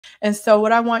And so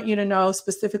what I want you to know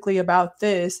specifically about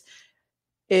this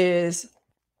is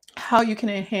how you can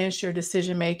enhance your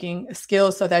decision-making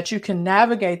skills so that you can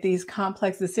navigate these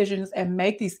complex decisions and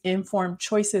make these informed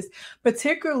choices,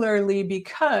 particularly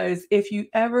because if you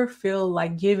ever feel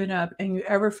like giving up and you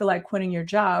ever feel like quitting your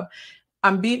job,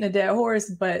 I'm beating a dead horse,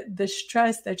 but the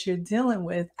stress that you're dealing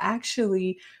with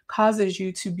actually causes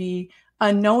you to be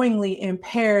unknowingly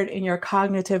impaired in your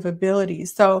cognitive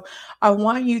abilities. So I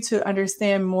want you to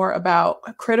understand more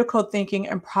about critical thinking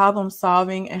and problem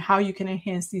solving and how you can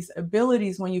enhance these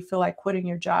abilities when you feel like quitting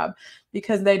your job,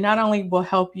 because they not only will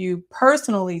help you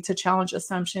personally to challenge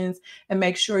assumptions and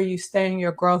make sure you stay in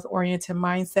your growth oriented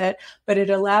mindset, but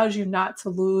it allows you not to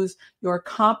lose your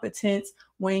competence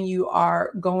when you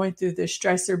are going through this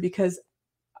stressor. Because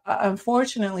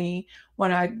unfortunately,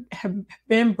 when I have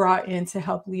been brought in to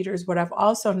help leaders, what I've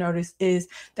also noticed is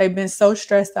they've been so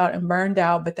stressed out and burned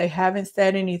out, but they haven't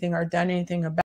said anything or done anything about